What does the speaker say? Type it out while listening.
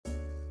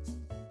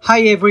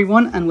Hi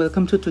everyone and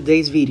welcome to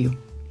today's video.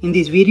 In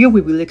this video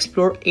we will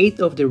explore 8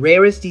 of the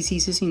rarest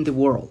diseases in the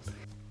world.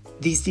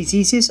 These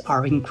diseases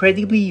are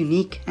incredibly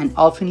unique and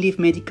often leave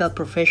medical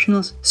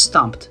professionals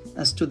stumped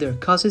as to their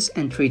causes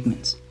and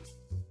treatments.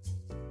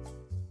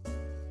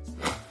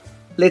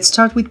 Let's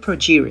start with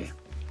progeria.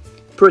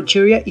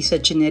 Progeria is a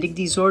genetic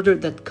disorder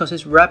that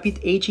causes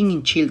rapid aging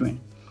in children.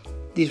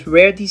 This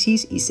rare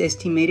disease is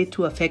estimated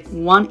to affect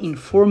 1 in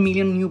 4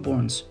 million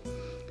newborns.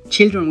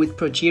 Children with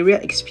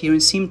progeria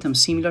experience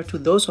symptoms similar to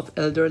those of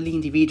elderly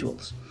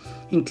individuals,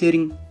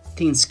 including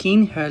thin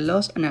skin, hair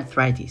loss, and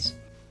arthritis.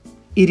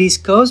 It is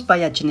caused by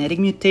a genetic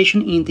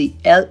mutation in the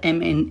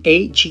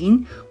LMNA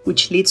gene,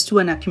 which leads to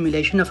an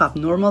accumulation of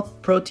abnormal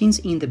proteins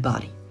in the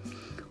body.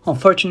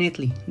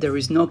 Unfortunately, there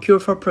is no cure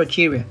for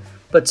progeria,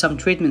 but some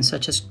treatments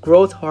such as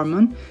growth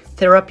hormone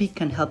therapy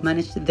can help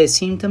manage the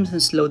symptoms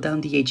and slow down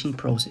the aging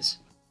process.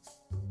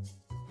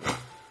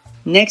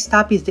 Next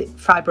up is the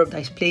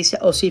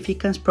fibrodysplasia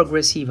ossificans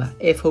progressiva,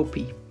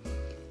 FOP.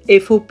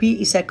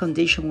 FOP is a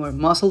condition where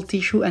muscle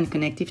tissue and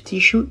connective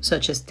tissue,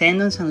 such as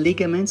tendons and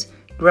ligaments,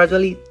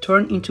 gradually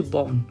turn into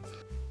bone.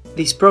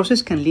 This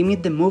process can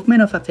limit the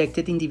movement of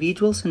affected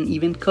individuals and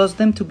even cause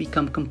them to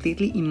become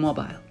completely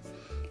immobile.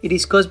 It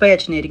is caused by a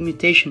genetic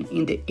mutation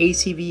in the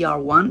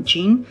ACVR1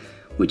 gene,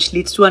 which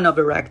leads to an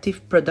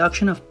overactive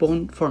production of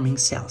bone-forming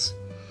cells.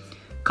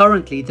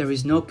 Currently, there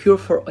is no cure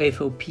for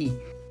FOP.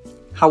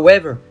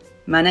 However,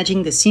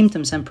 managing the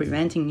symptoms and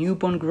preventing new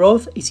bone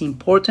growth is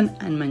important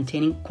and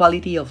maintaining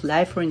quality of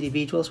life for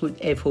individuals with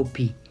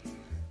FOP.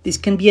 This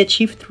can be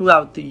achieved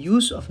throughout the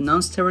use of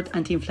non-steroid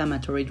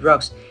anti-inflammatory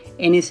drugs,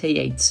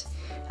 NSAIDs,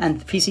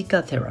 and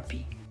physical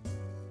therapy.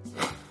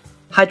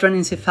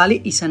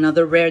 Hydranencephaly is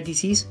another rare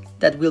disease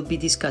that we'll be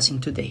discussing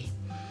today.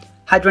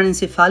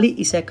 Hydranencephaly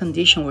is a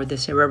condition where the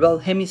cerebral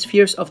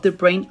hemispheres of the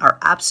brain are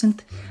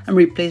absent and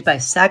replaced by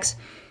sacs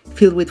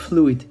filled with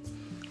fluid.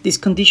 This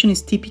condition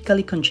is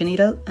typically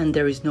congenital and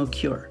there is no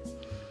cure.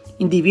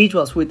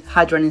 Individuals with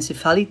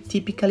hydranencephaly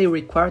typically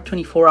require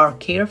 24-hour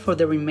care for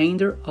the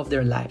remainder of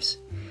their lives.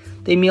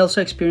 They may also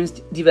experience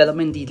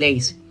development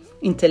delays,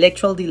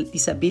 intellectual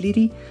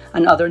disability,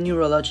 and other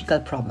neurological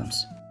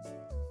problems.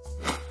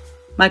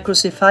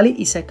 Microcephaly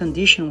is a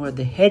condition where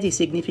the head is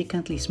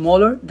significantly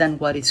smaller than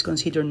what is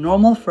considered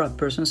normal for a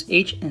person's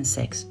age and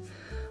sex.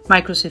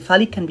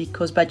 Microcephaly can be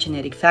caused by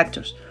genetic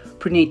factors,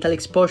 prenatal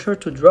exposure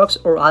to drugs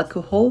or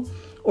alcohol,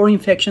 or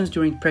infections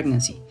during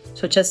pregnancy,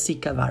 such as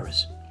Zika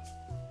virus.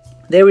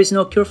 There is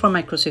no cure for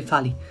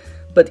microcephaly,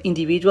 but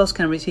individuals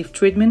can receive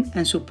treatment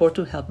and support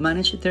to help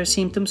manage their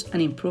symptoms and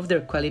improve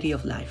their quality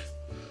of life.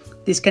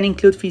 This can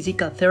include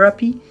physical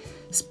therapy,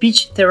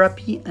 speech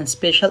therapy, and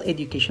special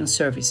education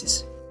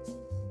services.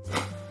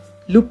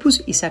 Lupus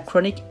is a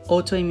chronic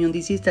autoimmune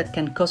disease that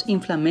can cause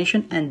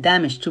inflammation and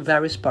damage to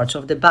various parts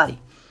of the body,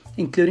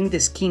 including the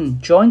skin,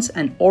 joints,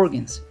 and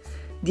organs.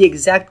 The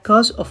exact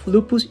cause of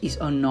lupus is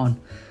unknown,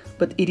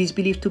 but it is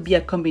believed to be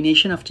a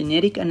combination of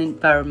genetic and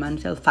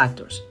environmental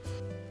factors.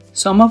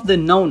 Some of the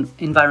known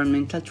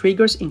environmental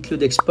triggers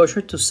include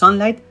exposure to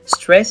sunlight,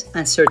 stress,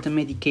 and certain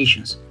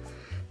medications.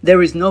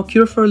 There is no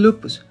cure for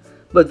lupus,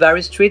 but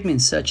various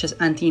treatments such as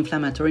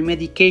anti-inflammatory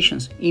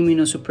medications,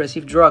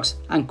 immunosuppressive drugs,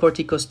 and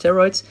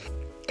corticosteroids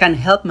can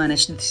help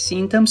manage the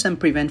symptoms and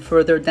prevent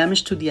further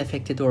damage to the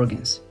affected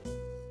organs.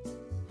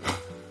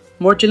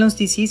 Morgellons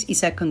disease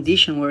is a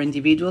condition where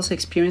individuals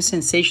experience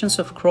sensations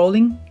of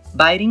crawling,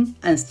 biting,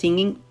 and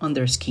stinging on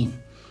their skin.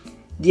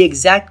 The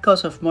exact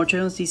cause of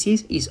Morgellons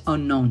disease is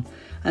unknown,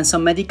 and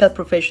some medical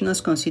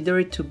professionals consider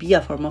it to be a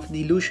form of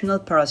delusional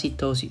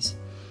parasitosis.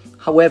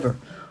 However,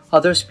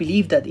 others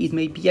believe that it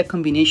may be a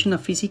combination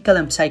of physical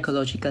and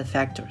psychological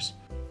factors.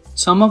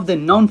 Some of the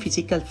known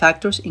physical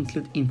factors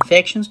include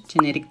infections,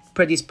 genetic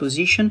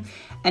predisposition,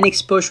 and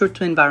exposure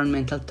to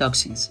environmental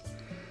toxins.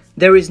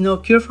 There is no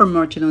cure for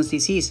Morgellons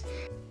disease,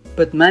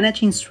 but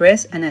managing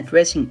stress and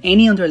addressing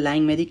any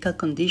underlying medical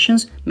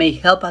conditions may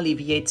help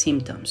alleviate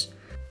symptoms.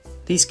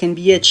 This can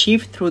be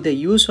achieved through the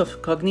use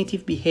of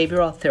cognitive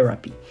behavioral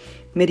therapy,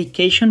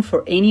 medication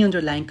for any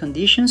underlying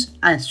conditions,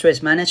 and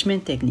stress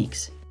management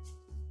techniques.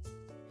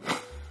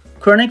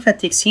 Chronic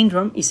fatigue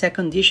syndrome is a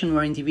condition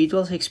where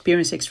individuals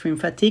experience extreme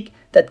fatigue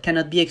that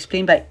cannot be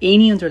explained by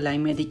any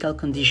underlying medical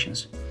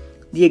conditions.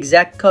 The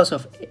exact cause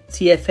of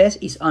CFS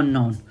is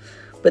unknown,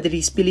 but it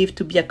is believed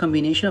to be a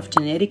combination of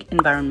genetic,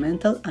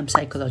 environmental, and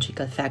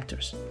psychological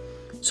factors.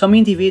 Some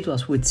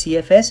individuals with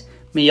CFS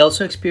may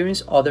also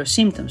experience other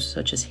symptoms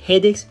such as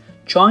headaches,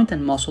 joint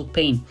and muscle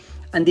pain,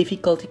 and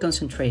difficulty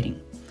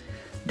concentrating.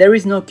 There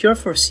is no cure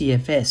for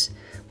CFS,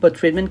 but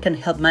treatment can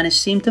help manage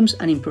symptoms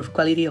and improve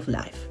quality of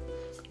life.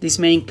 This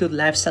may include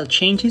lifestyle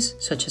changes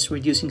such as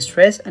reducing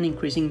stress and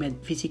increasing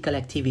physical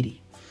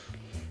activity.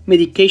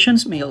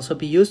 Medications may also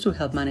be used to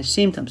help manage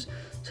symptoms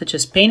such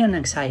as pain and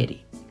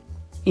anxiety.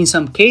 In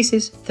some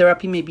cases,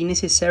 therapy may be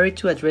necessary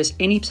to address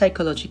any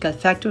psychological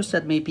factors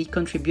that may be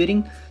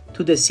contributing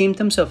to the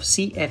symptoms of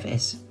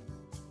CFS.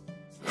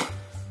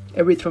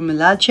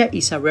 Erythromelalgia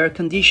is a rare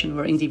condition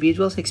where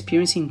individuals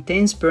experience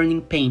intense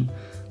burning pain,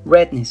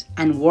 redness,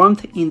 and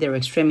warmth in their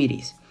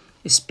extremities.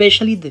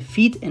 especially the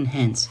feet and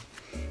hands.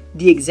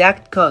 The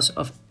exact cause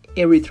of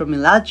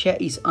erythromelalgia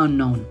is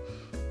unknown,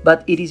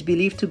 but it is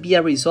believed to be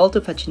a result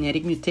of a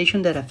genetic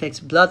mutation that affects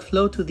blood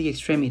flow to the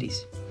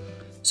extremities.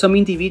 Some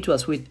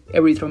individuals with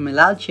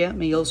erythromelalgia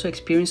may also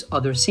experience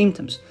other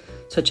symptoms,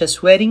 such as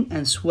sweating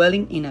and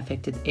swelling in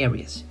affected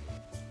areas.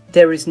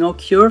 There is no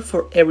cure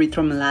for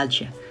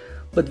erythromelalgia,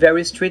 but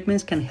various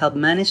treatments can help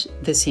manage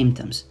the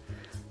symptoms.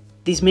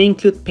 These may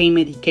include pain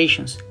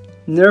medications,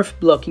 nerve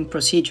blocking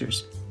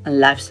procedures, and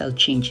lifestyle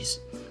changes,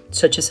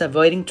 such as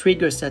avoiding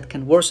triggers that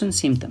can worsen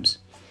symptoms.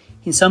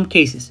 In some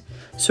cases,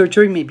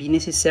 surgery may be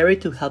necessary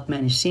to help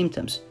manage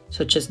symptoms,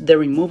 such as the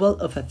removal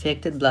of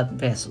affected blood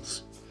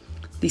vessels.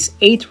 These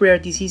 8 rare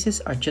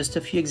diseases are just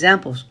a few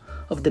examples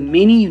of the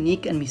many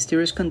unique and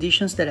mysterious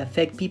conditions that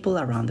affect people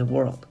around the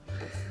world.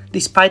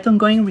 Despite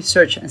ongoing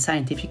research and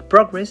scientific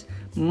progress,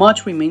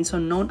 much remains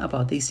unknown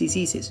about these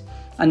diseases,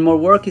 and more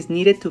work is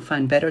needed to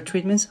find better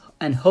treatments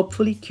and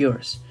hopefully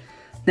cures.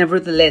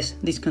 Nevertheless,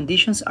 these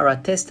conditions are a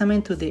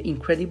testament to the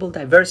incredible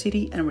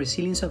diversity and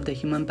resilience of the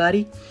human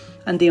body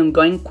and the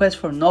ongoing quest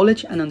for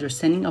knowledge and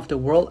understanding of the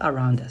world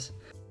around us.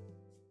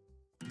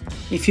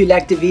 If you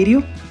liked the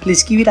video,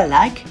 please give it a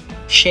like,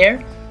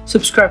 share,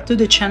 subscribe to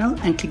the channel,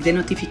 and click the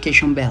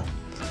notification bell.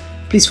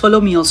 Please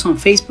follow me also on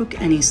Facebook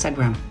and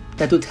Instagram.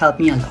 That would help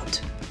me a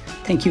lot.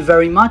 Thank you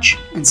very much,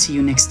 and see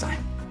you next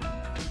time.